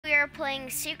are playing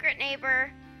Secret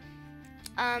Neighbor.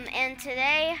 And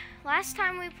today, last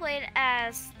time we played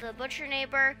as the Butcher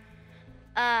Neighbor.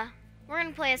 We're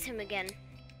gonna play as him again.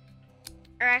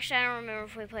 Or actually, I don't remember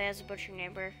if we play as a Butcher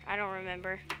Neighbor. I don't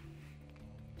remember.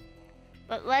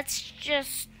 But let's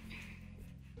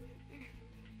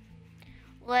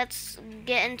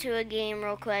get into a game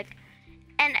real quick.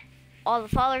 And all the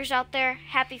fathers out there,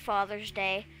 happy Father's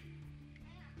Day.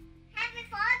 Happy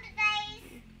Father's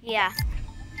Day. Yeah.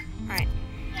 Alright.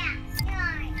 Yeah, you're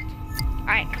right.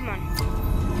 Alright, come on.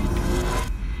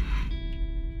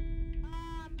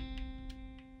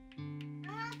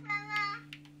 Hello, Clara.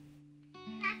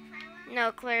 Hi, Clara.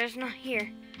 No, Claire's not here.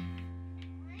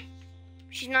 Where is she?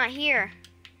 She's not here.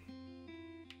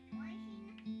 Why is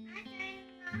she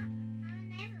not? I'm doing a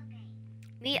neighbor game.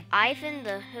 The Ivan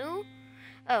the who?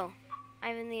 Oh,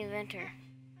 Ivan the Inventor. Who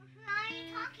are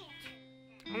you talking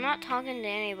to? I'm not talking to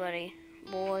anybody,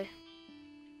 boy.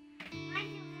 Why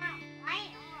you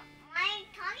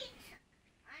talking to?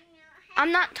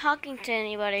 I'm not talking to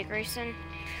anybody, Grayson.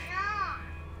 No.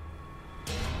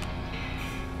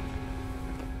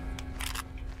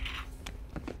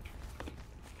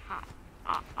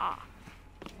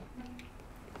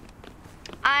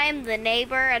 I'm the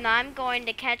neighbor, and I'm going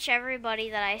to catch everybody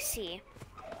that I see.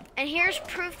 And here's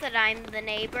proof that I'm the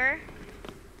neighbor.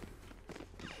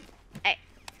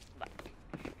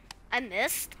 I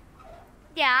missed.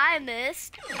 Yeah, I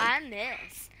missed.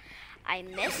 I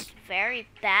missed very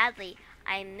badly.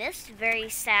 I missed very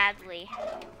sadly.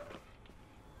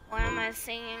 Why am I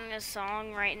singing a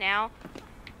song right now?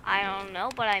 I don't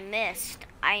know, but I missed.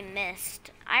 I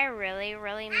really,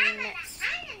 really missed.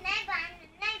 I'm the neighbor. I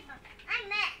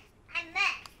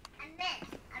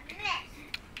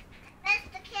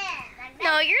missed the kids.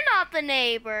 No, you're not the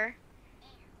neighbor.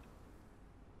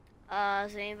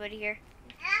 Is anybody here?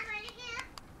 Everybody here?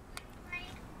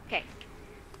 Okay.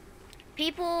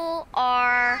 People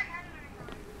are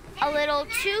a little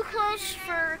too close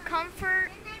for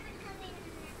comfort.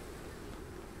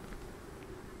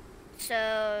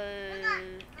 So,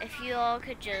 if you all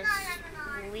could just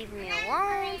leave me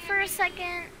alone for a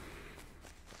second.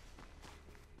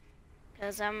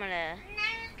 Because I'm gonna...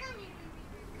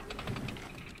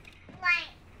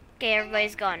 Okay,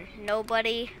 everybody's gone.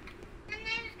 Nobody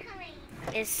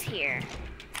is here.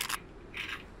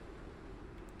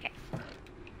 Okay.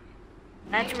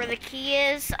 That's where the key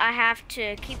is. I have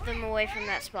to keep them away from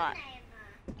that spot.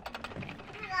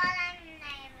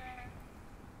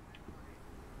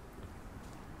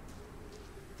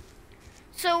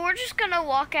 So we're just gonna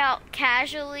walk out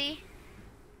casually.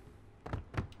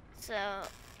 So,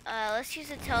 let's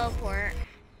use a teleport.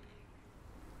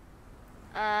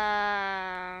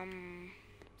 Let's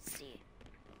see.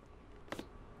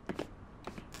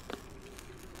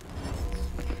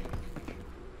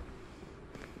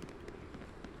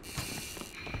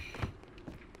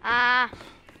 I'm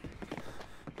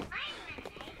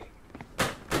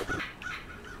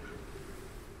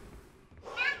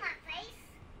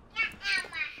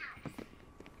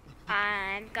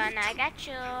gonna get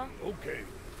you. Okay.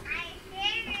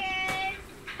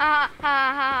 Ha ha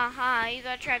ha ha! You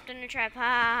got trapped in a trap. Ha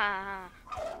ha ha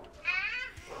ha!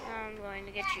 I'm going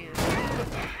to get you.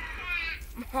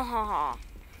 Ha ha ha!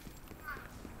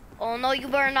 Oh no! You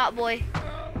better not, boy.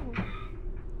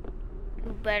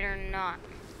 You better not.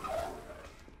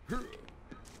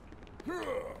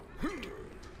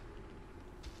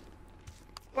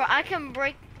 Well, I can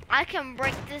break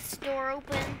this door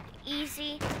open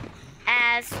easy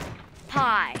as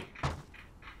pie.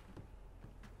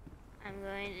 I'm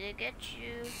going to get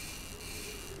you.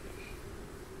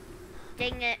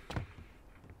 Dang it.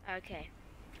 Okay.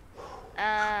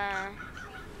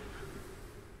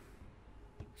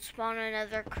 Spawn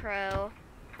another crow.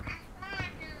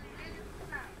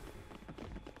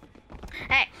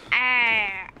 Hey,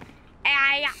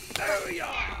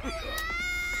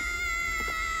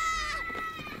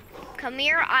 come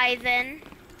here, Ivan.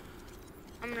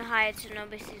 I'm gonna hide so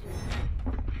nobody sees me.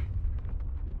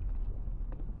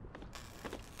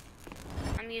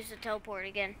 I'm gonna use the teleport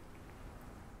again.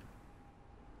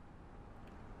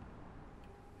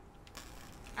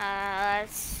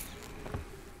 Let's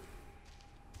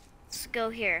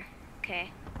go here.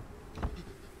 Okay.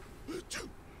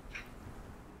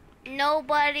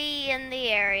 Nobody in the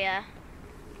area.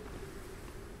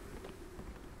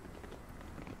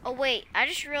 Oh wait, I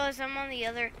just realized I'm on the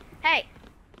other. Hey.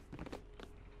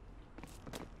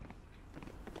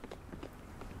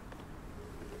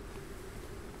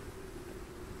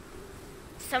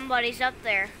 Somebody's up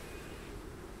there.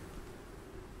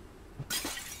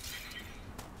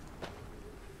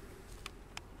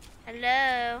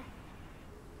 Hello?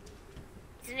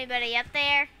 anybody up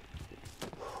there?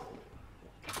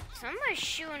 Somebody's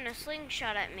shooting a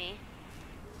slingshot at me.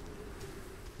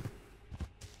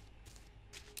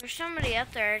 There's somebody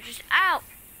up there. Just ow!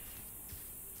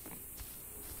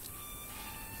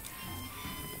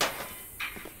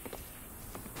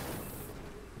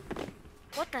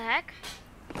 What the heck?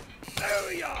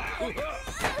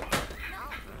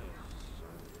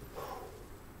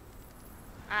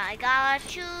 I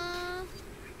got you.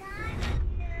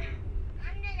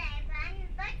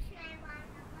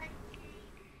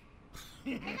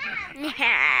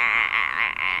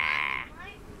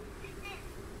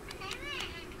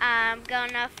 I'm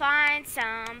gonna find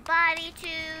somebody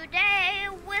today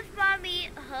with my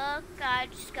meat hook. I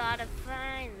just gotta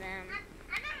find them.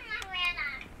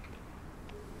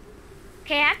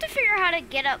 Okay, I have to figure out how to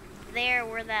get up there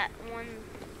where that one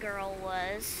girl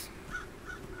was.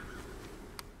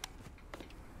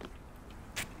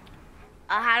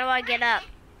 How do I get up?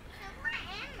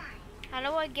 How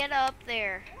do I get up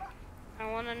there? I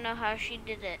want to know how she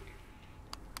did it.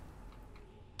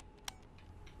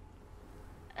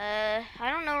 I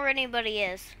don't know where anybody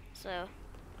is, so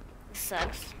this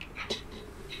sucks.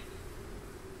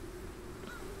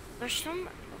 There's some.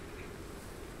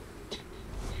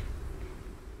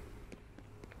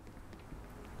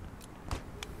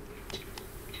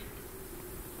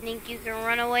 Think you can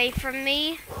run away from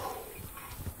me?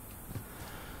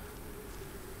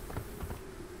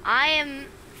 I am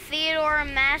Theodore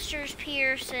Masters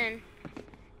Peterson,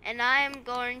 and I am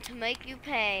going to make you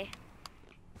pay.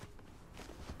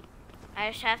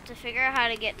 I just have to figure out how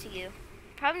to get to you.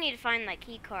 Probably need to find that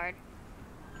key card.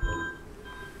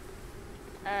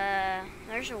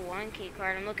 There's a 1 key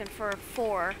card. I'm looking for a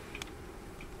 4.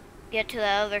 Get to the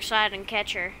other side and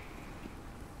catch her.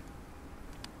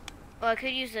 Well, I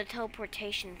could use the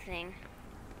teleportation thing.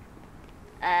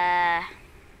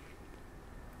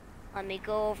 Let me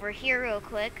go over here real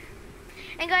quick.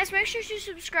 And guys, make sure to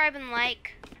subscribe and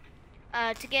like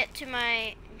to get to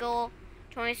my goal,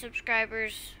 20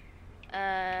 subscribers.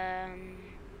 I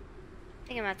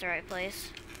think I'm at the right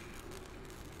place.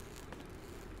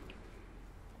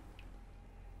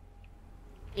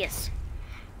 Yes.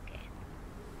 Okay.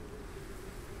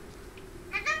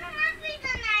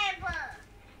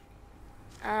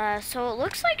 So it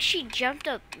looks like she jumped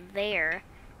up there.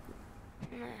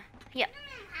 Yep.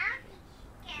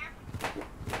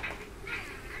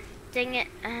 Dang it.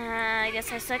 I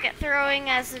guess I suck at throwing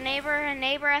as a neighbor. A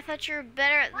neighbor, I thought you were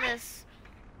better at this.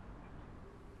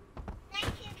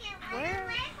 Where?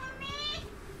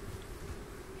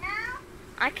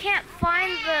 I can't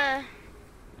find the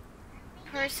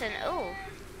person. Oh,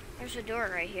 there's a door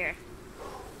right here.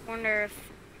 Wonder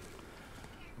if...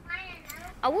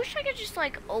 I wish I could just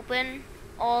like open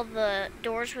all the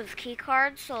doors with key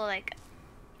cards, so like,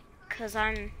 cause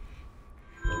I'm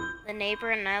the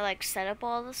neighbor and I like set up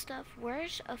all the stuff.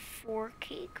 Where's a 4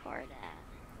 key card at?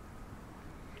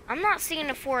 I'm not seeing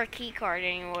a 4 key card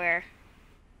anywhere.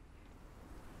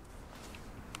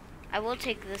 I will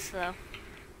take this though.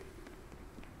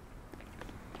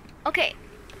 Okay.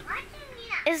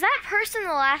 Is that person the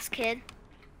last kid?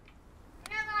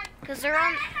 Cause they're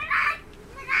on...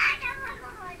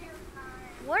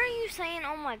 What are you saying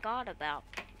oh my god about?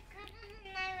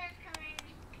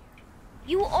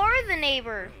 You are the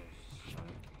neighbor.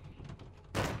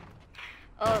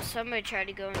 Oh, somebody tried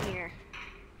to go in here.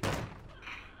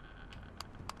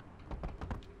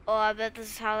 Oh, I bet this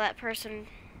is how that person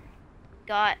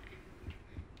got...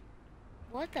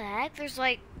 What the heck? There's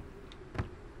like...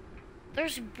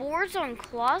 There's boards on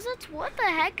closets? What the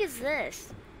heck is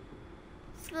this?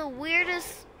 It's the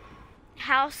weirdest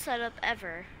house setup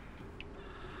ever.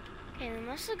 Okay, they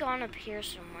must have gone up here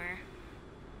somewhere.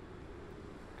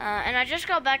 And I just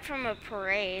got back from a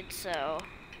parade, so...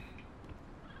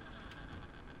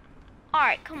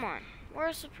 Alright, come on.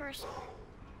 Where's the person?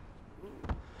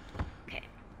 Okay.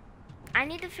 I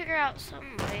need to figure out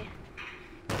some way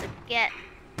to get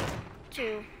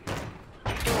to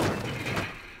the door.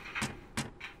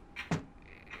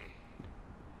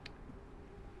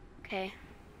 Okay.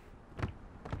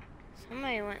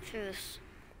 Somebody went through this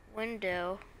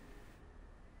window.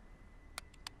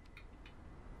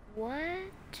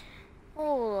 What?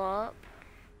 Hold up.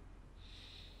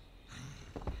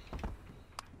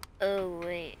 Oh,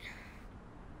 wait.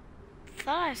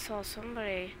 Thought I saw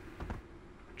somebody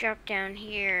drop down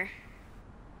here.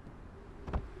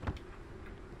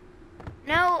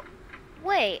 No,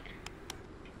 wait.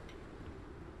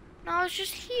 No, I was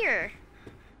just here.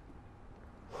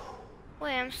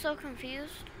 Wait, I'm so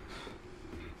confused.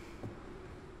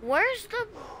 Where's the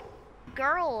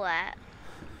girl at?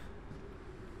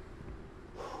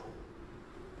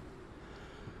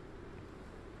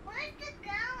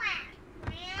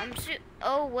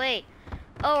 Oh, wait.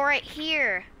 Oh, right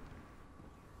here.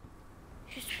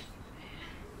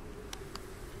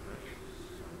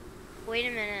 Wait a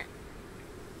minute.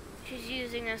 She's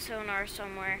using a sonar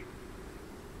somewhere.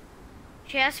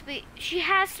 She has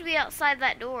to be outside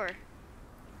that door.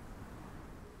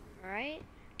 Right?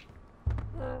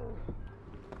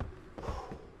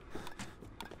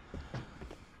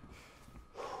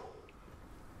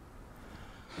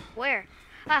 Where?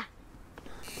 Ah.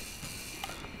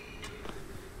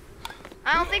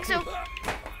 I don't think so.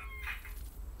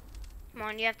 Come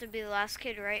on, you have to be the last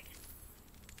kid, right?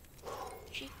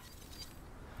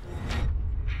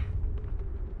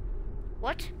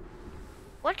 What?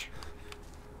 What?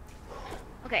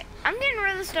 Okay, I'm getting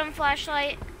rid of this dumb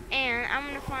flashlight, and I'm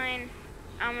gonna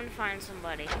find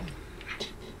somebody.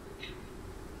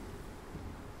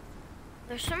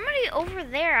 There's somebody over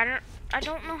there. I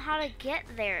don't know how to get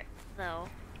there though.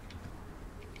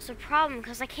 It's a problem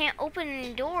because I can't open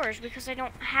any doors because I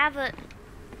don't have a.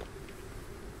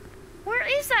 Where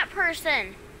is that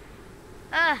person?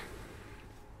 That's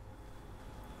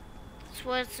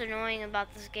what's annoying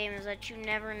about this game, is that you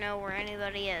never know where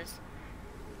anybody is.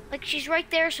 Like, she's right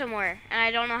there somewhere, and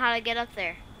I don't know how to get up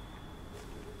there.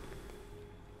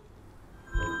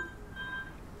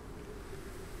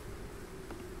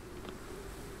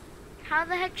 How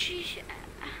the heck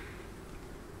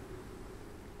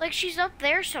like, she's up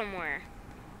there somewhere.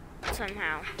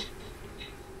 Somehow.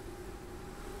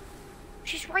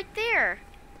 She's right there.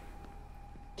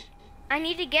 I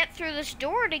need to get through this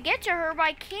door to get to her, but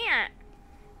I can't.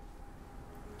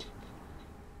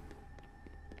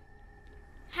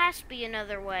 Has to be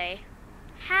another way.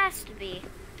 Has to be.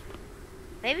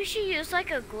 Maybe she used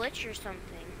like a glitch or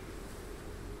something.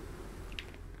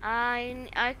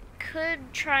 I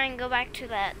could try and go back to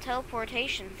that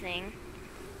teleportation thing.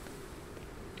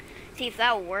 See if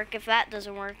that will work. If that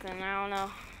doesn't work, then I don't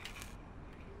know.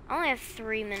 I only have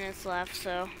 3 minutes left,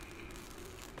 so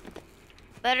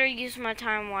better use my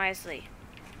time wisely.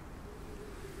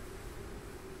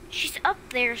 She's up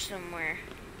there somewhere.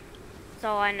 That's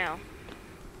all I know.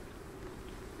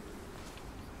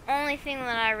 Only thing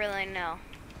that I really know.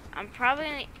 I'm probably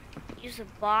gonna use a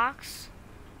box.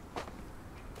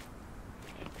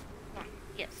 Okay. Come on.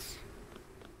 Yes.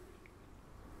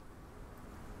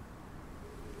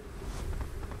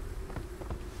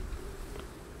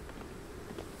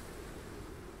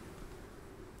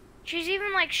 She's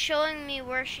even like showing me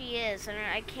where she is, and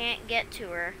I can't get to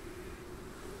her.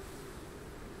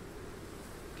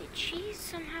 Did she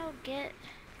somehow get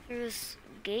through this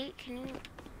gate? Can you?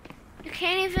 You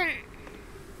can't even.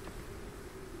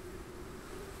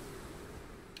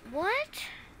 What?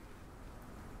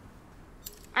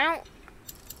 I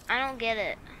don't get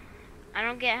it. I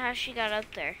don't get how she got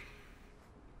up there.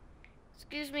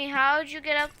 Excuse me, how did you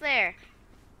get up there?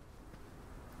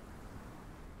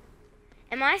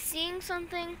 Am I seeing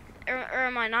something? Or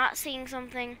am I not seeing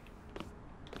something?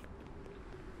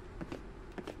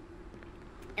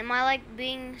 Am I like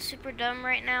being super dumb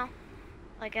right now?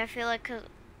 Like, I feel like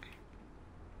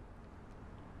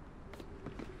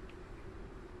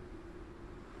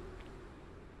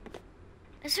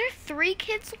Is there 3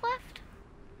 kids left?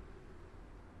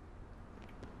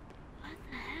 What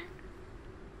the heck?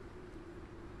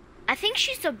 I think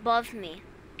she's above me.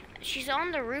 She's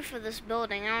on the roof of this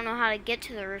building. I don't know how to get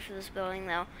to the roof of this building,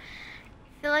 though.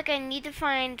 I feel like I need to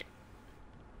find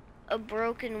a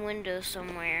broken window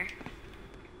somewhere.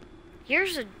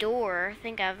 Here's a door. I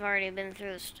think I've already been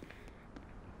through this.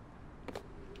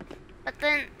 But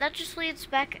then that just leads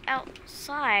back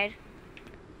outside.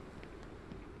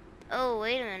 Oh,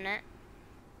 wait a minute.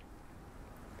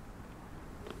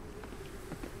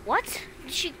 What?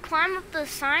 Did she climb up the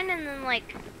sign and then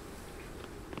like...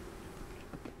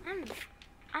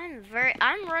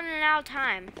 I'm running out of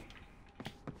time.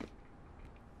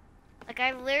 Like,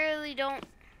 I literally don't...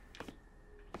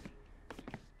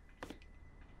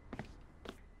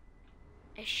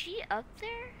 Is she up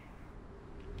there?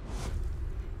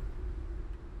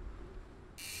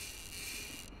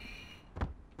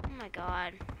 Oh my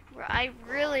god. I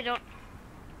literally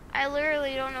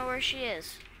don't know where she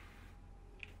is.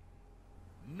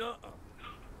 Nuh-uh.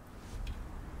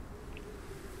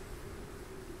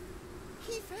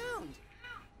 He found.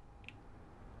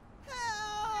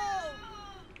 Help!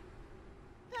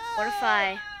 What if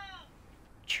I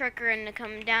trick her into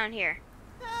coming down here?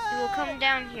 He will come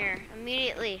down here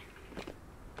immediately.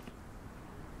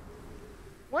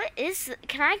 What is it?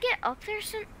 Can I get up there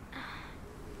some?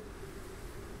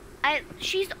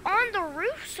 She's on the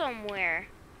roof somewhere.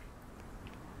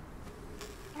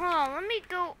 Hold on, let me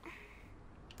go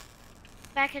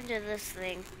back into this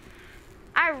thing.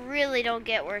 I really don't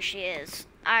get where she is.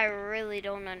 I really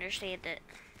don't understand it.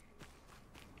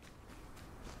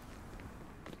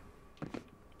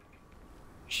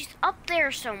 She's up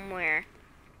there somewhere.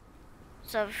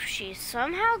 So if she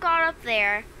somehow got up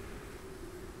there,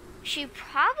 she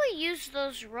probably used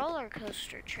those roller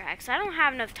coaster tracks. I don't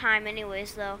have enough time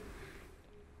anyways, though.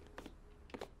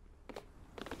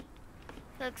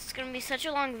 It's gonna be such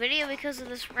a long video because of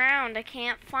this round. I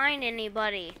can't find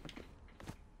anybody.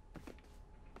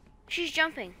 She's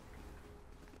jumping.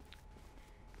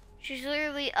 She's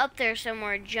literally up there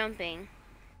somewhere jumping.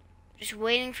 Just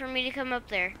waiting for me to come up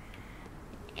there.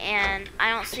 And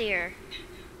I don't see her.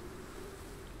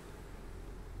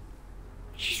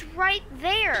 She's right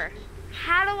there.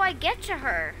 How do I get to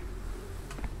her?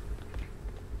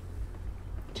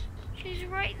 She's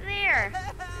right there.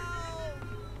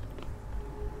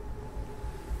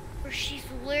 Or she's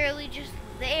literally just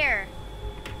there.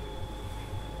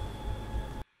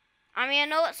 I mean, I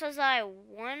know it says I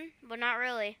won, but not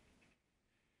really.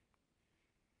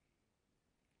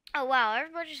 Oh wow,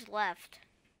 everybody just left.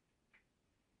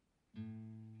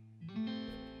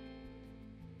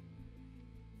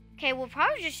 Okay, we'll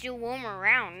probably just do one more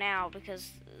round now because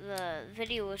the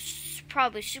video was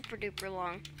probably super duper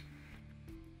long.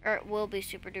 Or it will be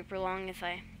super duper long if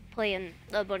I play in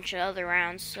a bunch of other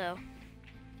rounds, so.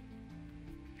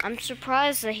 I'm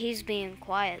surprised that he's being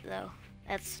quiet though.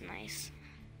 That's nice,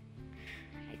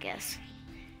 I guess.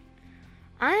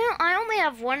 I only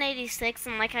have 186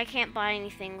 and like I can't buy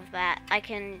anything with that.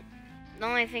 The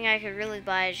only thing I could really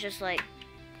buy is just like,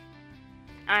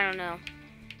 I don't know.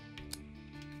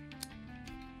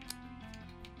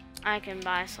 I can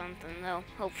buy something though,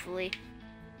 hopefully.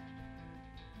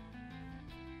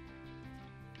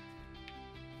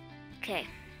 Okay.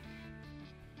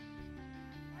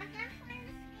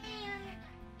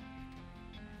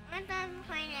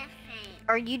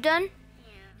 Are you done?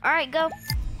 Yeah. Alright, go.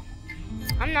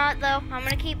 I'm not though. I'm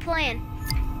gonna keep playing.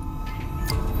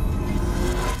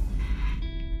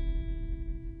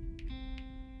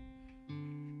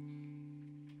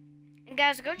 And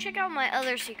guys, go check out my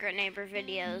other Secret Neighbor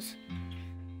videos.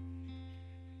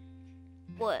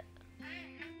 What?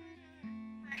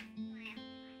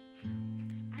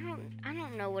 I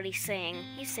don't know what he's saying.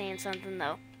 He's saying something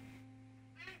though.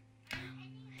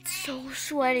 It's so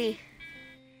sweaty.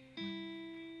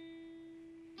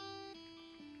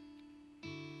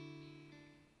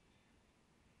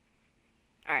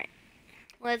 Alright.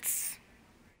 Let's...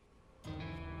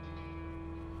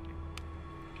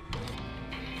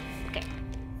 Okay.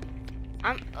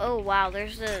 Oh wow,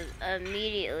 there's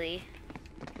immediately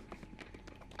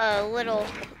a little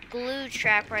glue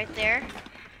trap right there.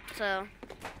 So,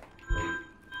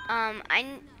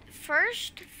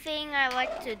 first thing I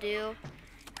like to do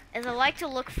is I like to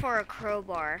look for a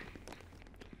crowbar.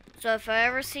 So if I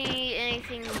ever see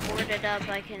anything boarded up,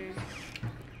 I can...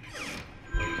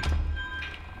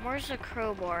 Where's the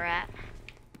crowbar at?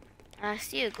 I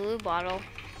see a glue bottle.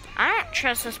 I don't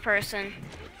trust this person.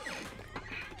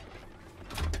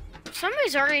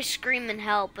 Somebody's already screaming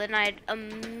help, and I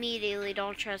immediately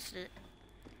don't trust it.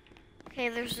 Okay,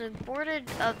 there's a boarded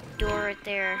up door right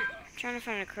there. I'm trying to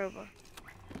find a crowbar.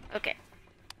 Okay.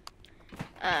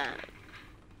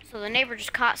 So the neighbor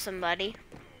just caught somebody.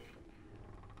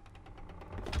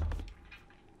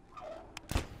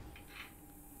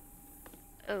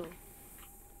 Oh.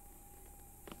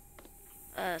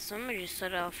 Somebody just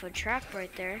set off a trap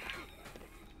right there.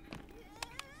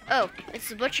 Oh, it's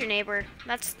the butcher neighbor.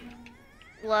 That's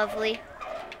lovely.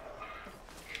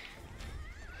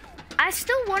 I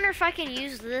still wonder if I can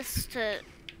use this to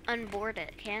unboard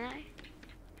it. Can I?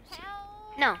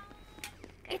 No.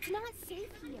 It's not safe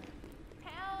here.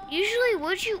 Usually,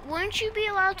 wouldn't you be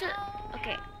allowed to?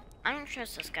 Okay, I don't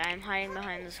trust this guy. I'm hiding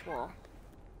behind this wall.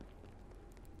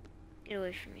 Get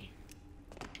away from me.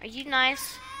 Are you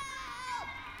nice?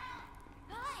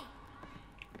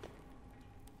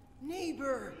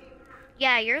 Neighbor!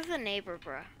 Yeah, you're the neighbor,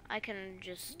 bruh. I can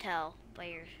just tell by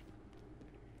your...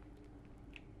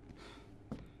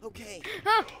 Okay.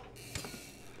 Oh!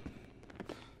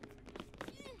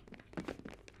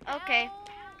 Okay.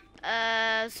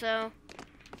 So...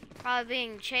 Probably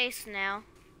being chased now.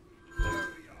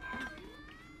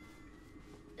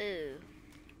 Ooh.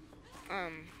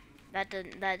 That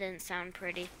didn't sound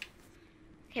pretty.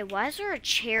 Okay, why is there a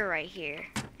chair right here?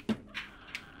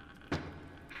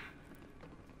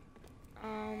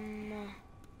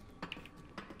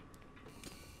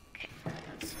 Okay,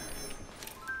 that's...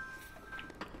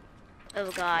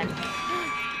 Oh god.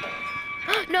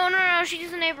 No,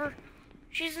 she's a neighbor.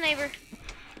 She's a neighbor.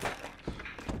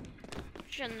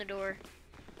 Shut the door.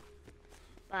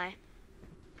 Bye.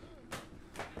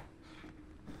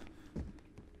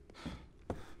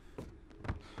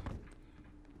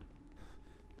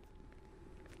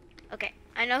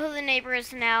 know who the neighbor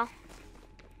is now.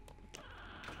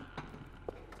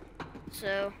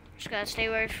 So, just gotta stay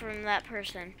away from that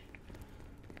person.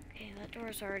 Okay, that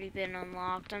door's already been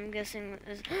unlocked. I'm guessing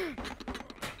this.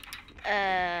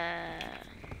 Okay.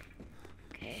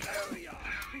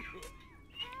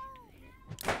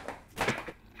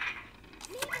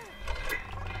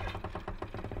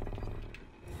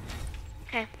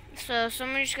 Okay, so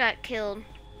someone just got killed.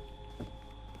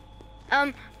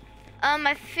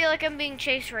 I feel like I'm being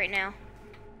chased right now.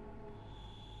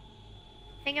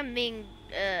 I think I'm being,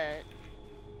 I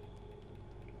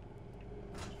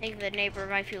think the neighbor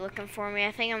might be looking for me.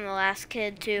 I think I'm the last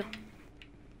kid, too.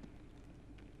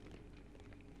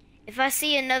 If I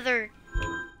see another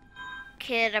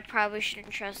kid, I probably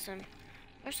shouldn't trust him.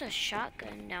 There's a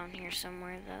shotgun down here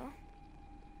somewhere, though.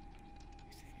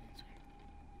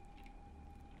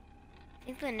 I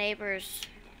think the neighbor's...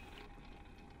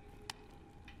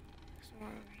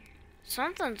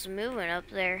 Something's moving up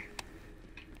there.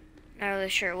 Not really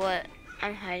sure what.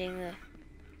 I'm hiding the...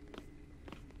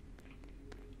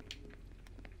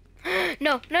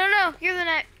 No, no, no! You're the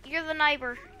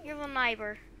neighbor. You're the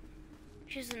neighbor.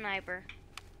 She's the neighbor.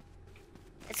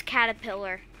 It's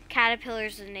Caterpillar.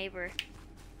 Caterpillar's the neighbor.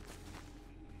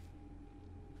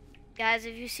 Guys,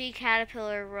 if you see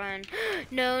Caterpillar, run.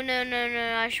 No, no, no,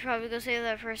 no. I should probably go save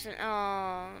that person.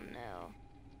 Oh, no. I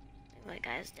think that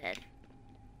guy's dead.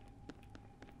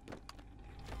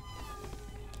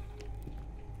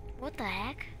 What the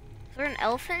heck? Is there an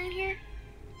elephant in here?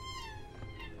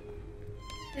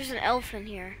 There's an elf in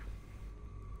here.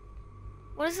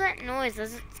 What is that noise?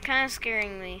 It's kind of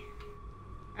scaring me.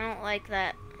 I don't like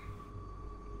that.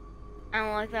 I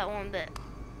don't like that one bit.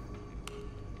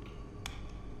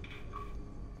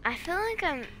 I feel like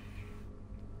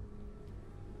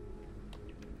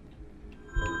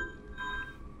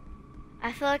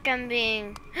I'm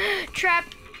being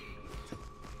trapped.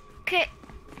 Okay,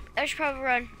 I should probably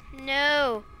run.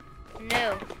 No,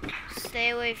 no,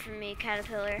 stay away from me,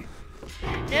 Caterpillar.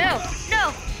 No,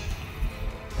 no,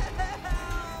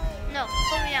 no,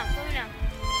 put me down, put me down.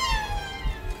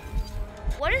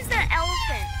 What is that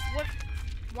elephant? What?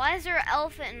 Why is there an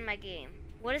elephant in my game?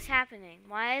 What is happening?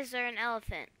 Why is there an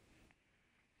elephant?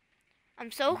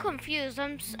 I'm so confused.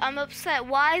 I'm upset.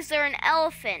 Why is there an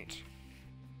elephant?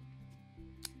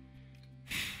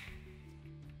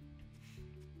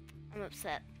 I'm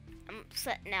upset. I'm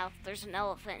upset now. There's an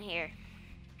elephant here.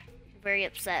 I'm very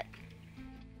upset.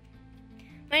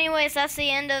 But anyways, that's the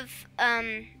end of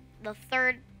the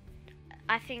third.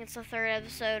 I think it's the third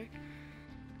episode.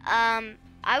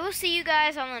 I will see you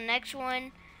guys on the next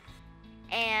one.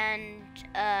 And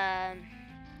I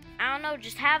don't know.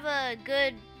 Just have a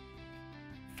good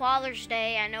Father's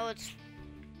Day. I know it's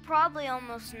probably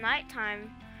almost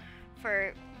nighttime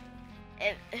for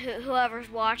whoever's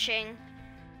watching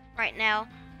right now,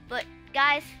 but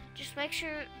guys, just make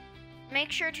sure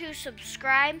to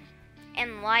subscribe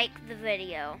and like the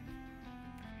video,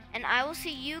 and I will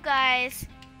see you guys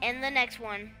in the next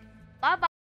one.